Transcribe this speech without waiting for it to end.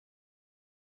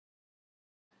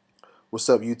What's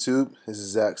up, YouTube? This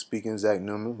is Zach speaking, Zach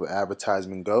Newman with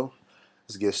Advertisement Go.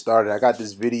 Let's get started. I got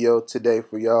this video today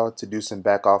for y'all to do some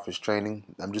back office training.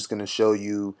 I'm just going to show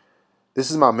you, this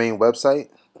is my main website,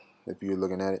 if you're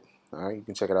looking at it. Alright, you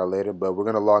can check it out later, but we're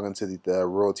going to log into the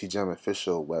Royalty Gem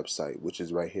official website, which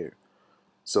is right here.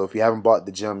 So if you haven't bought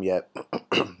the gem yet,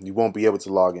 you won't be able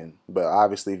to log in. But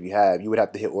obviously if you have, you would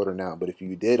have to hit order now. But if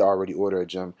you did already order a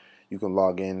gem, you can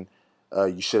log in.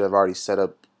 You should have already set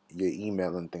up your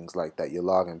email and things like that, your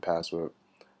login password.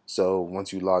 So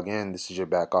once you log in, this is your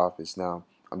back office. Now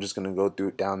I'm just gonna go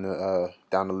through down the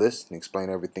list and explain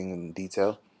everything in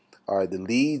detail. All right, the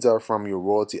leads are from your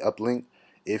royalty uplink.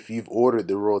 If you've ordered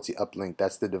the royalty uplink,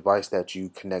 that's the device that you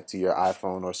connect to your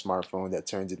iPhone or smartphone that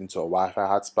turns it into a Wi-Fi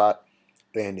hotspot.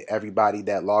 And everybody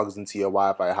that logs into your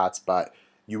Wi-Fi hotspot,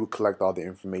 you would collect all the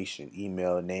information,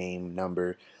 email, name,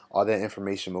 number, all that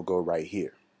information will go right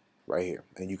here,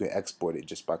 and you can export it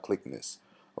just by clicking this.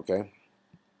 Okay,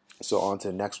 so on to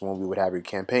the next one. We would have your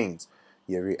campaigns.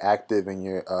 You have your active and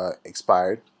your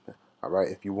expired. All right,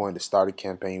 if you wanted to start a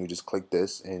campaign, you just click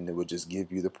this and it would just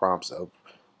give you the prompts of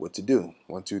what to do.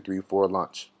 1, 2, 3, 4,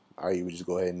 launch. All right, you would just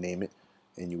go ahead and name it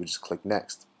and you would just click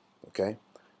next. Okay,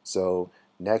 so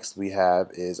next we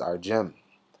have is our gem.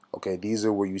 Okay, these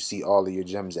are where you see all of your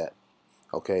gems at.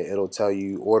 Okay, it'll tell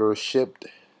you order shipped,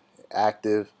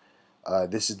 active.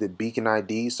 This is the beacon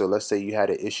ID. So let's say you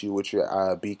had an issue with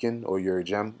your beacon or your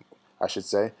gem, I should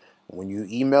say. When you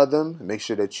email them, make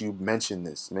sure that you mention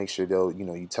this. Make sure they'll,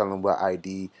 you tell them what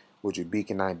ID, what your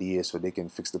beacon ID is, so they can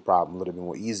fix the problem a little bit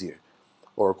more easier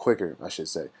or quicker, I should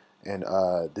say. And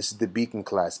this is the beacon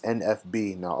class,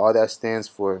 NFB. Now all that stands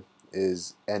for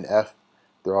is NF.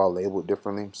 They're all labeled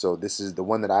differently. So this is the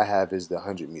one that I have is the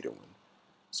 100-meter one.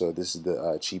 So this is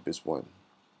the cheapest one.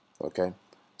 Okay,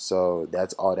 so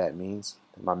that's all that means.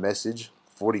 My message,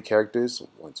 40 characters.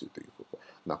 1, 2, 3, 4, 5.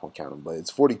 I'm not gonna count them, but it's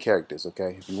 40 characters.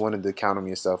 Okay, if you wanted to count them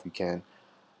yourself, you can.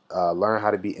 Learn how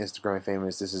to be Instagram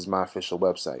famous. This is my official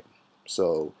website,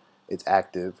 so it's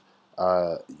active.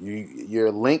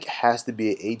 Your link has to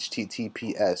be a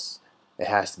HTTPS. It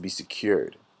has to be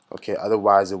secured. Okay,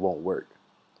 otherwise it won't work.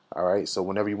 All right, so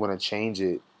whenever you want to change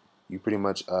it, you pretty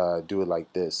much do it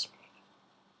like this.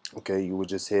 Okay, you would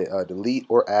just hit delete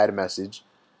or add message.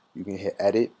 You can hit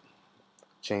edit,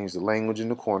 change the language in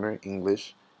the corner,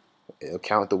 English. It'll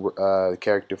count the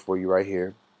character for you right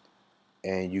here,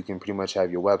 and you can pretty much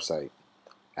have your website.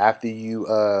 After you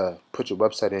put your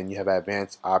website in, you have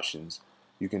advanced options.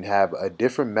 You can have a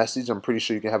different message. I'm pretty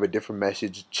sure you can have a different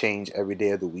message change every day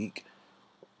of the week.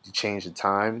 You change the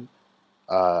time.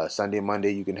 Sunday,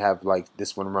 Monday, you can have like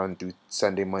this one run through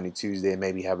Sunday, Monday, Tuesday, and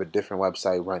maybe have a different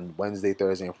website run Wednesday,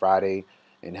 Thursday, and Friday,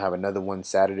 and have another one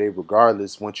Saturday.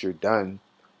 Regardless, once you're done,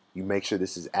 you make sure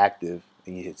this is active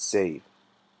and you hit save.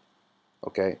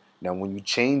 Okay, now when you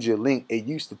change your link, it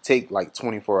used to take like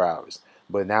 24 hours,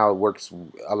 but now it works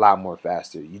a lot more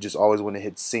faster. You just always want to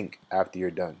hit sync after you're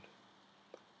done.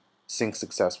 Sync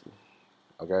successful.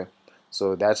 Okay,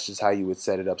 so that's just how you would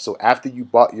set it up. So after you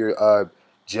bought your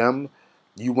gem,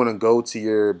 you want to go to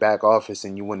your back office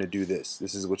and you want to do this.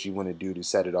 This is what you want to do to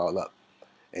set it all up.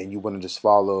 And you want to just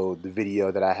follow the video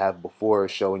that I have before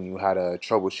showing you how to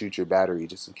troubleshoot your battery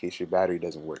just in case your battery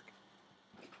doesn't work.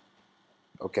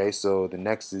 Okay, so the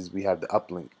next is we have the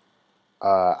uplink.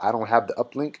 I don't have the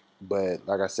uplink, but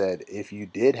like I said, if you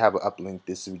did have an uplink,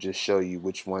 this would just show you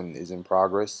which one is in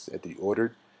progress that you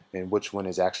ordered and which one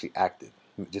is actually active,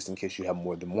 just in case you have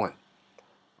more than one.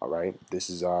 All right, this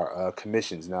is our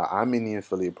commissions. Now I'm in the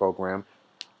affiliate program.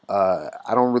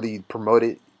 I don't really promote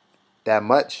it that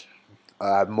much.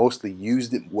 I've mostly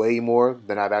used it way more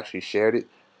than I've actually shared it.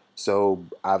 So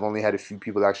I've only had a few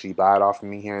people actually buy it off of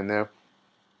me here and there.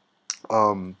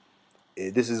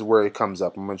 This is where it comes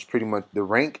up. Pretty much the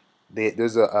rank.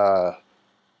 There's a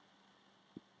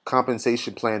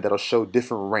compensation plan that'll show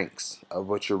different ranks of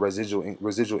what your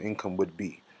residual income would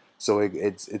be. So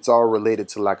it's all related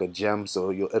to like a gem.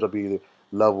 So it'll be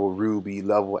level ruby,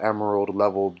 level emerald,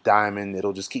 level diamond.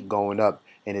 It'll just keep going up,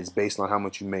 and it's based on how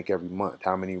much you make every month,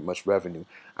 much revenue.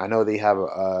 I know they have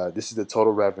a this is the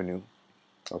total revenue.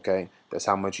 Okay, that's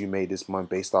how much you made this month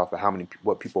based off of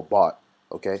what people bought.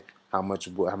 Okay, how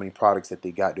many products that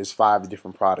they got. There's 5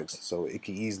 different products, so it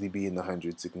can easily be in the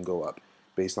hundreds. It can go up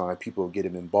based on if people get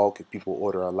them in bulk, if people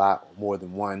order a lot, more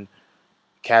than one.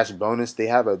 Cash bonus, they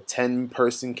have a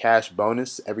 10-person cash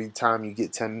bonus. Every time you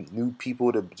get 10 new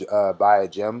people to buy a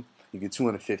gem, you get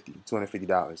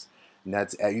 $250. And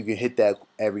that's you can hit that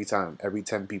every time, every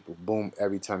 10 people. Boom,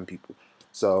 every 10 people.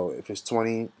 So if it's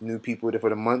 20 new people for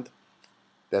the month,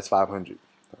 that's 500.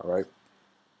 All right,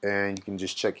 and you can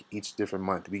just check each different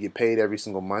month. We get paid every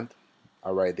single month.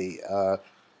 All right,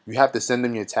 you have to send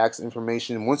them your tax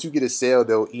information. Once you get a sale,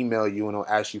 they'll email you and they'll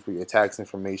ask you for your tax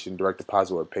information, direct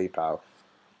deposit or PayPal.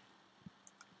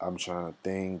 I'm trying to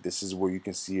think. This is where you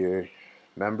can see your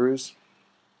members.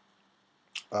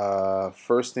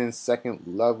 First and second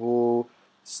level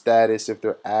status if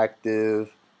they're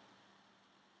active.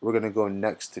 We're gonna go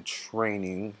next to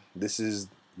training. This is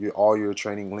all your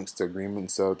training links to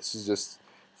agreements. So this is just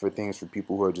for things for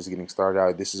people who are just getting started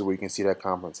out. This is where you can see that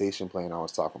compensation plan I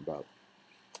was talking about.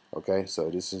 Okay, so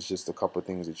this is just a couple of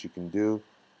things that you can do.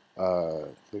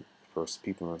 Click for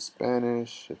people in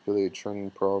Spanish, affiliate training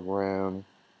program,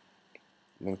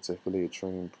 link to affiliate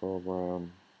training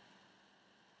program.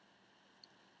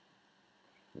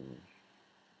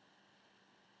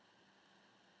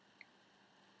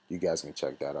 You guys can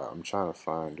check that out. I'm trying to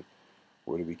find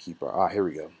where do we keep our, here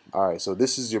we go. All right, so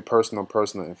this is your personal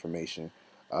information.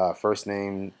 First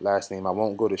name, last name. I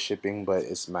won't go to shipping, but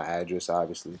it's my address,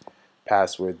 obviously.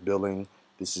 Password, billing.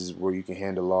 This is where you can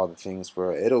handle all the things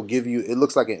for it. It'll give you, it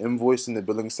looks like an invoice in the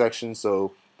billing section.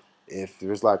 So if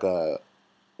there's like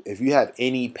if you have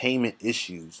any payment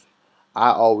issues,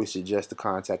 I always suggest to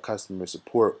contact customer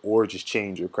support or just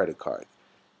change your credit card.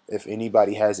 If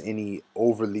anybody has any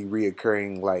overly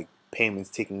reoccurring like payments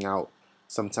ticking out,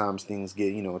 sometimes things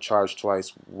get, charged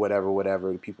twice,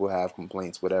 whatever, people have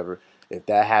complaints, whatever. If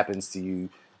that happens to you,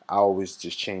 I always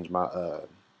just change my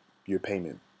your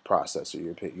payment processor,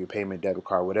 your payment debit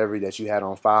card, whatever that you had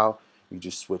on file, you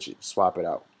just swap it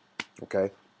out,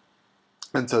 okay?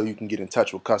 Until you can get in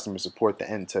touch with customer support to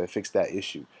end to fix that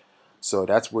issue. So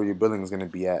that's where your billing is going to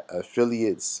be at.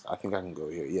 Affiliates, I think I can go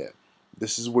here. Yeah,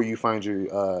 this is where you find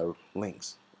your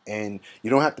links, and you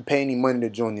don't have to pay any money to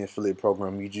join the affiliate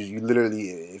program. You literally,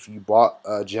 if you bought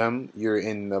a gem, you're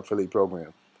in the affiliate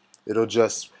program. It'll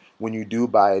just, when you do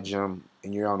buy a gem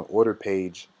and you're on the order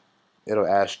page, it'll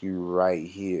ask you right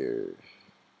here,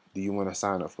 do you want to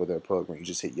sign up for their program? You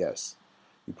just hit yes.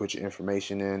 You put your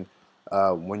information in.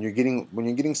 When you're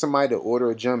getting somebody to order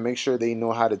a gem, make sure they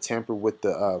know how to tamper with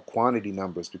the quantity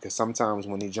numbers, because sometimes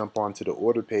when they jump onto the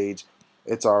order page,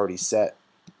 it's already set,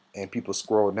 and people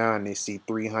scroll down and they see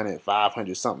 300,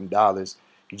 500 something dollars.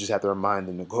 You just have to remind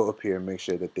them to go up here and make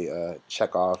sure that they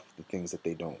check off the things that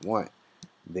they don't want.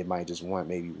 They might just want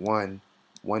maybe one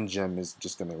gem is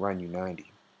just going to run you 90.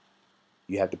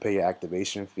 You have to pay your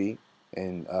activation fee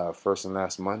and first and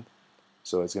last month.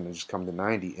 So it's going to just come to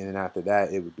 90, and then after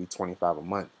that, it would be 25 a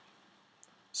month.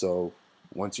 So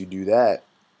once you do that,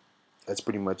 that's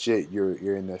pretty much it.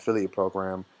 You're in the affiliate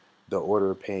program. The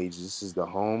order page, this is the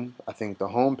home. I think the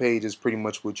home page is pretty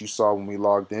much what you saw when we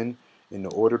logged in, and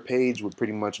the order page would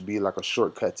pretty much be like a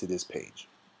shortcut to this page.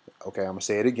 Okay, I'm gonna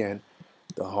say it again.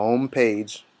 The home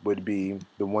page would be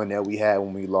the one that we had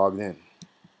when we logged in,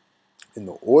 and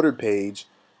the order page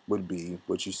would be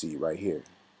what you see right here.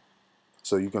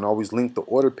 So you can always link the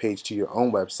order page to your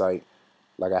own website,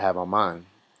 like I have on mine,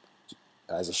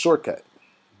 as a shortcut.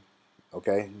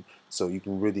 Okay, so you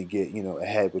can really get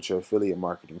ahead with your affiliate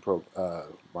marketing. All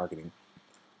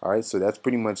right, so that's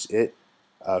pretty much it.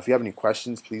 If you have any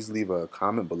questions, please leave a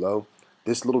comment below.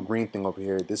 This little green thing over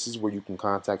here, this is where you can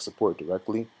contact support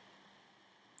directly.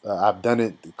 I've done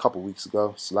it a couple weeks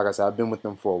ago. So like I said, I've been with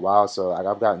them for a while, so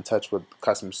I've got in touch with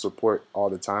customer support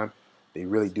all the time. They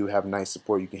really do have nice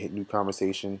support. You can hit new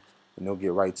conversation, and they'll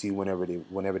get right to you whenever you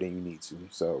need to.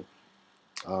 So,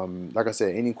 like I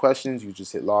said, any questions, you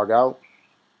just hit log out.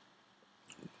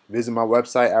 Visit my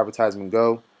website, Advertisement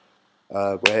Go.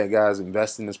 Go ahead, guys,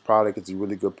 invest in this product. It's a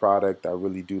really good product. I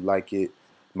really do like it.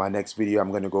 My next video,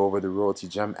 I'm going to go over the Royaltie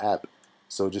Gem app.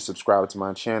 So just subscribe to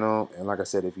my channel. And like I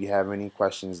said, if you have any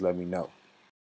questions, let me know.